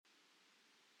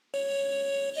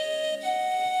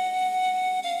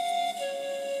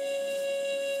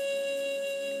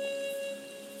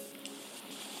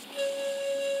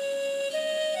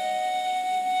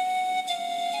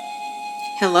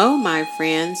Hello, my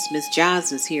friends. Miss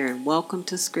Giles is here, and welcome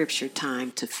to Scripture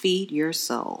Time to feed your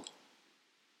soul.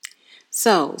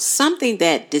 So, something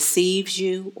that deceives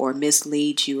you or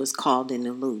misleads you is called an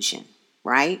illusion,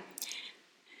 right?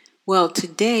 Well,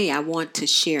 today I want to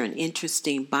share an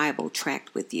interesting Bible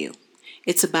tract with you.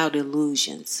 It's about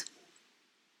illusions.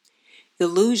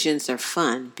 Illusions are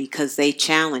fun because they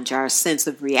challenge our sense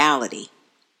of reality.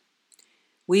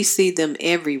 We see them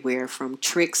everywhere, from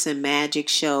tricks and magic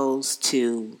shows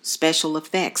to special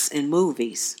effects in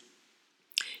movies.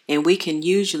 And we can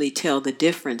usually tell the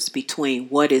difference between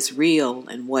what is real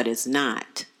and what is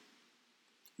not.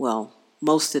 Well,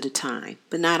 most of the time,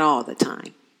 but not all the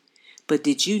time. But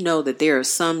did you know that there are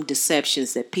some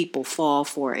deceptions that people fall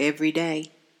for every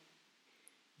day?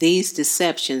 These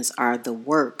deceptions are the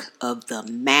work of the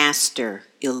master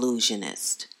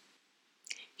illusionist.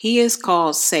 He is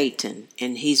called Satan,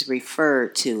 and he's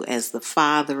referred to as the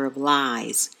father of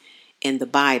lies in the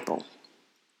Bible.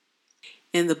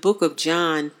 In the book of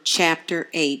John, chapter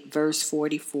 8, verse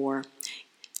 44,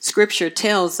 Scripture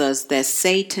tells us that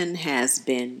Satan has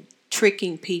been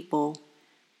tricking people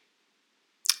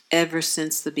ever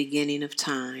since the beginning of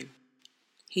time.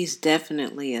 He's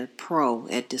definitely a pro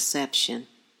at deception.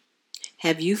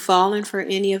 Have you fallen for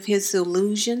any of his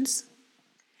illusions?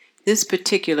 This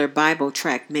particular Bible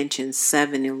tract mentions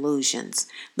 7 illusions.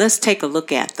 Let's take a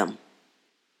look at them.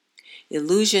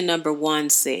 Illusion number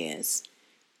 1 says,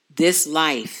 "This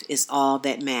life is all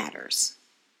that matters."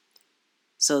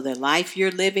 So the life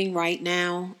you're living right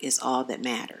now is all that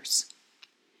matters.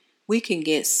 We can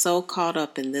get so caught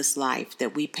up in this life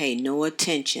that we pay no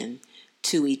attention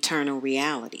to eternal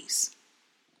realities.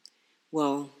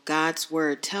 Well, God's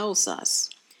Word tells us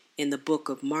in the book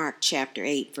of Mark, chapter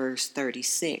 8, verse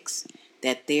 36,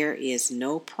 that there is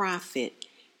no profit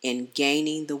in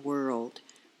gaining the world,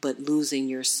 but losing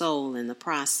your soul in the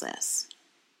process.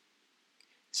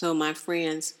 So, my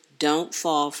friends, don't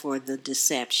fall for the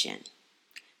deception.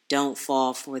 Don't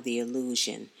fall for the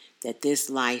illusion that this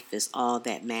life is all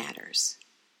that matters.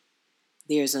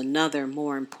 There's another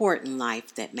more important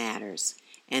life that matters,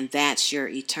 and that's your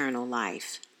eternal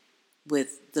life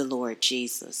with the Lord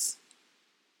Jesus.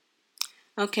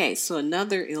 Okay, so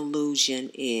another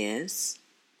illusion is,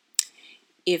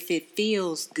 if it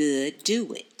feels good,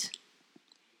 do it.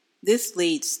 This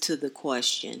leads to the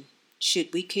question,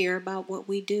 should we care about what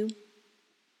we do?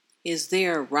 Is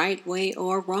there a right way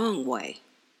or a wrong way?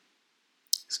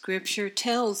 Scripture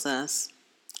tells us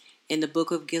in the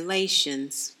book of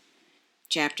Galatians,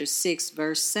 chapter 6,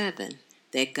 verse 7,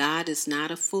 that God is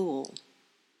not a fool,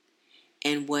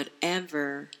 and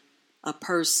whatever a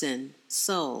person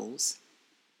sows,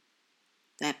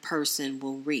 that person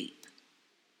will reap.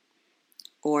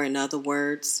 Or in other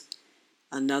words,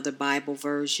 another Bible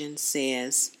version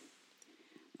says,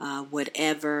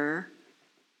 whatever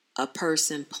a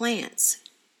person plants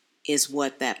is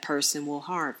what that person will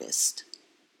harvest.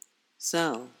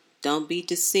 So, don't be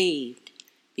deceived,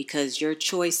 because your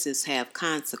choices have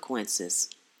consequences,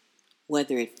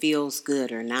 whether it feels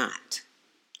good or not.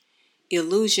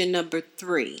 Illusion number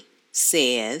 3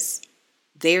 says,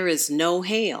 there is no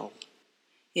hell.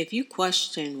 If you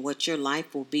question what your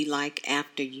life will be like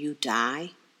after you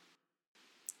die,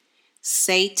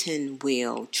 Satan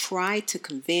will try to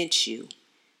convince you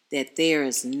that there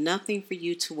is nothing for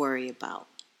you to worry about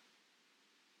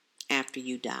after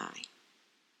you die.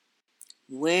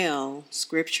 Well,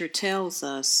 Scripture tells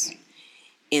us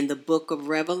in the book of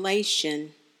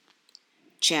Revelation,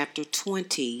 chapter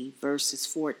 20, verses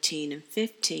 14 and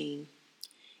 15,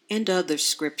 and other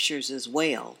scriptures as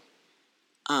well.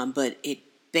 But it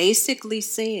basically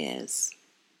says,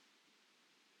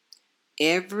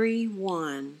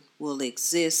 everyone will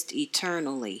exist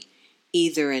eternally,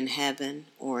 either in heaven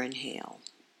or in hell.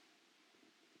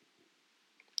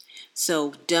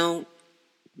 So don't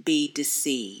be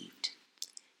deceived.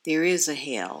 There is a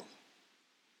hell,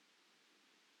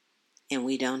 and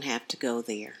we don't have to go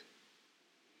there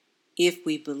if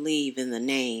we believe in the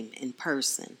name and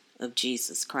person of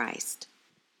Jesus Christ.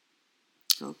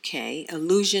 Okay,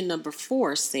 illusion number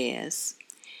 4 says,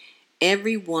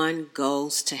 everyone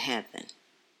goes to heaven.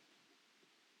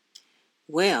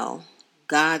 Well,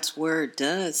 God's Word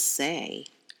does say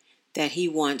that He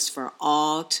wants for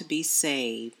all to be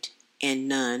saved and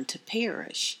none to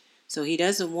perish. So He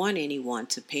doesn't want anyone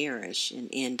to perish and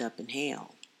end up in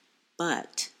hell.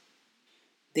 But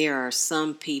there are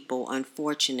some people,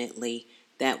 unfortunately,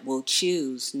 that will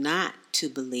choose not to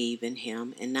believe in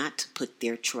Him and not to put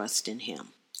their trust in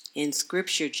Him. In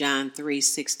Scripture, John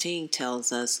 3:16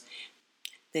 tells us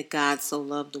that God so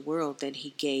loved the world that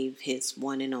He gave His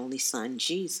one and only Son,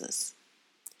 Jesus,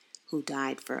 who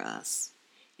died for us.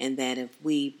 And that if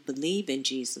we believe in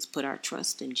Jesus, put our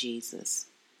trust in Jesus,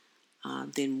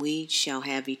 then we shall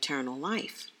have eternal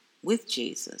life with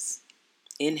Jesus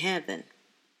in heaven.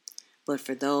 But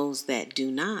for those that do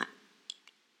not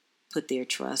put their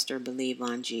trust or believe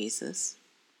on Jesus,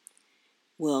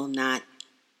 will not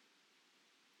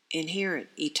inherit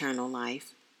eternal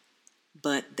life,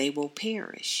 but they will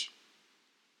perish.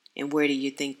 And where do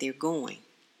you think they're going?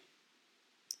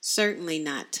 Certainly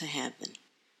not to heaven.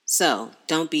 So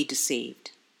don't be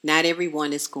deceived. Not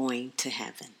everyone is going to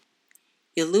heaven.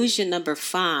 Illusion number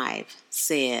 5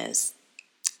 says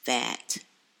that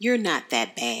you're not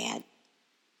that bad.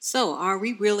 So are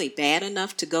we really bad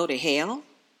enough to go to hell?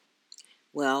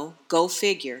 Well, go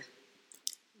figure.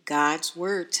 God's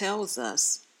word tells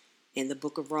us in the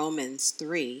book of Romans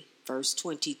 3, verse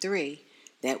 23,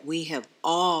 that we have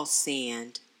all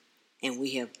sinned and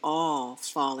we have all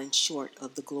fallen short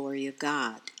of the glory of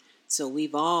God. So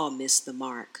we've all missed the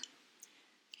mark.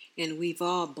 And we've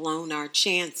all blown our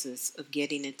chances of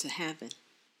getting into heaven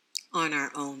on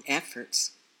our own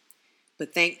efforts.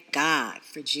 But thank God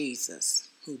for Jesus,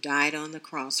 who died on the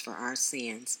cross for our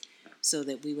sins, so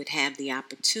that we would have the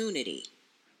opportunity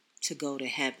to go to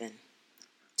heaven,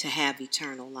 to have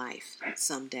eternal life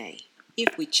someday,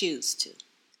 if we choose to.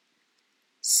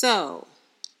 So,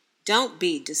 don't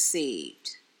be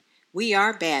deceived. We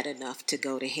are bad enough to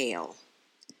go to hell,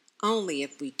 only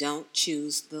if we don't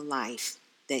choose the life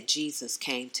that Jesus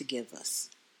came to give us.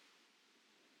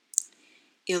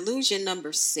 Illusion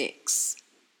number 6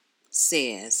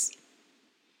 says,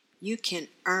 you can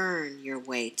earn your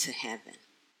way to heaven.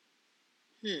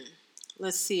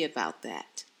 Let's see about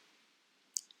that.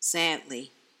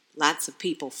 Sadly, lots of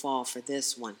people fall for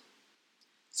this one.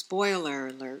 Spoiler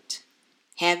alert,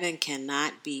 heaven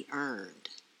cannot be earned.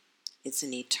 It's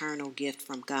an eternal gift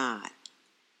from God.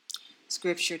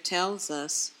 Scripture tells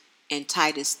us in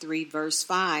Titus 3 verse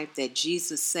 5 that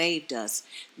Jesus saved us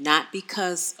not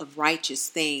because of righteous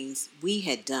things we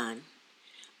had done,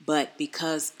 but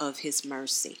because of his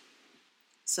mercy.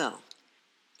 So,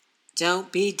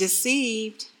 don't be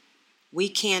deceived. We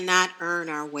cannot earn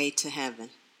our way to heaven.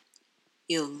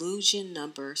 Illusion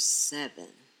number 7,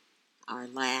 our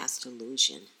last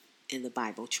illusion in the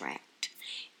Bible tract.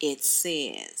 It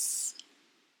says,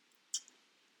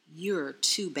 you're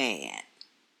too bad.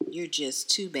 You're just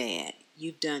too bad.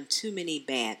 You've done too many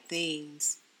bad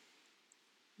things.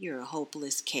 You're a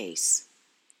hopeless case.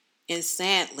 And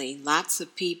sadly, lots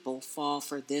of people fall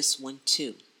for this one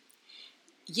too.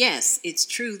 Yes, it's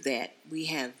true that we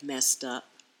have messed up,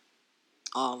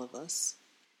 all of us.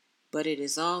 But it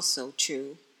is also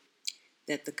true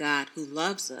that the God who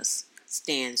loves us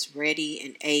stands ready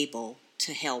and able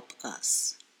to help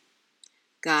us.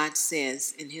 God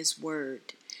says in his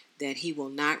word that he will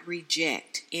not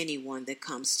reject anyone that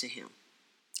comes to him.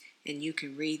 And you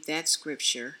can read that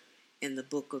scripture in the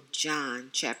book of John,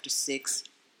 chapter 6,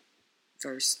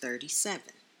 verse 37.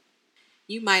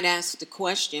 You might ask the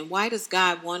question, why does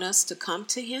God want us to come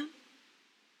to him?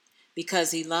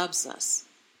 Because he loves us.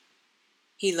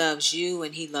 He loves you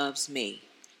and he loves me,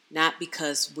 not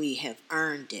because we have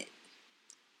earned it,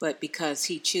 but because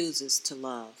he chooses to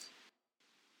love.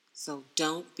 So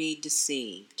don't be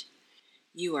deceived.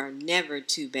 You are never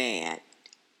too bad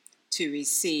to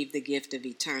receive the gift of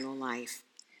eternal life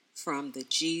from the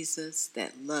Jesus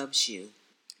that loves you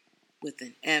with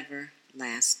an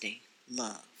everlasting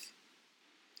love.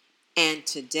 And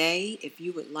today, if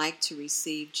you would like to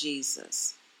receive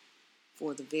Jesus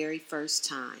for the very first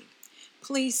time,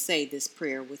 please say this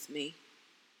prayer with me.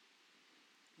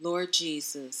 Lord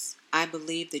Jesus, I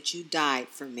believe that you died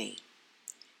for me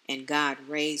and God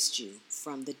raised you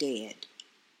from the dead.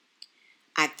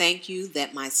 I thank you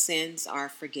that my sins are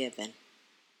forgiven.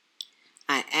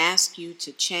 I ask you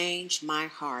to change my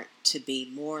heart to be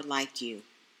more like you.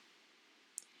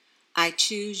 I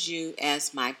choose you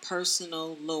as my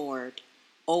personal Lord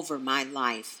over my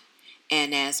life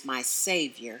and as my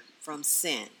Savior from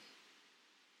sin.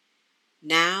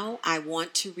 Now I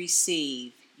want to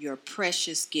receive your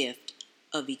precious gift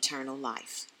of eternal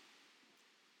life.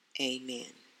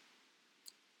 Amen.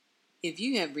 If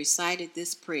you have recited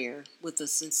this prayer with a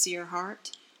sincere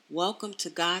heart, welcome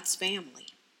to God's family.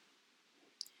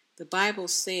 The Bible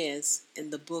says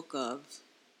in the book of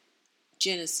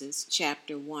Genesis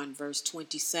chapter 1 verse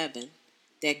 27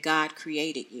 that God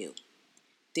created you.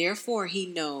 Therefore he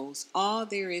knows all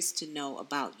there is to know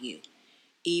about you,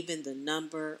 even the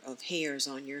number of hairs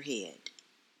on your head.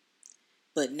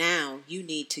 But now you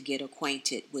need to get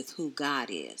acquainted with who God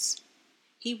is.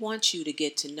 He wants you to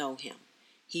get to know him.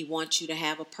 He wants you to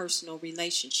have a personal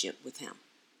relationship with him.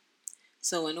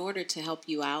 So, in order to help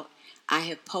you out, I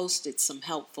have posted some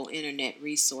helpful internet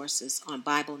resources on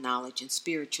Bible knowledge and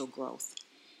spiritual growth.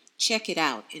 Check it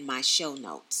out in my show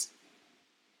notes.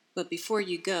 But before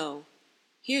you go,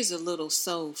 here's a little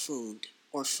soul food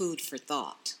or food for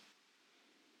thought.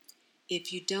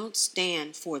 If you don't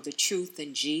stand for the truth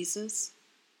in Jesus,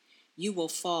 you will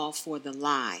fall for the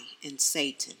lie and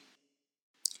Satan.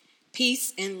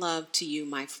 Peace and love to you,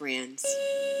 my friends.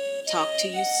 Talk to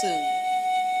you soon.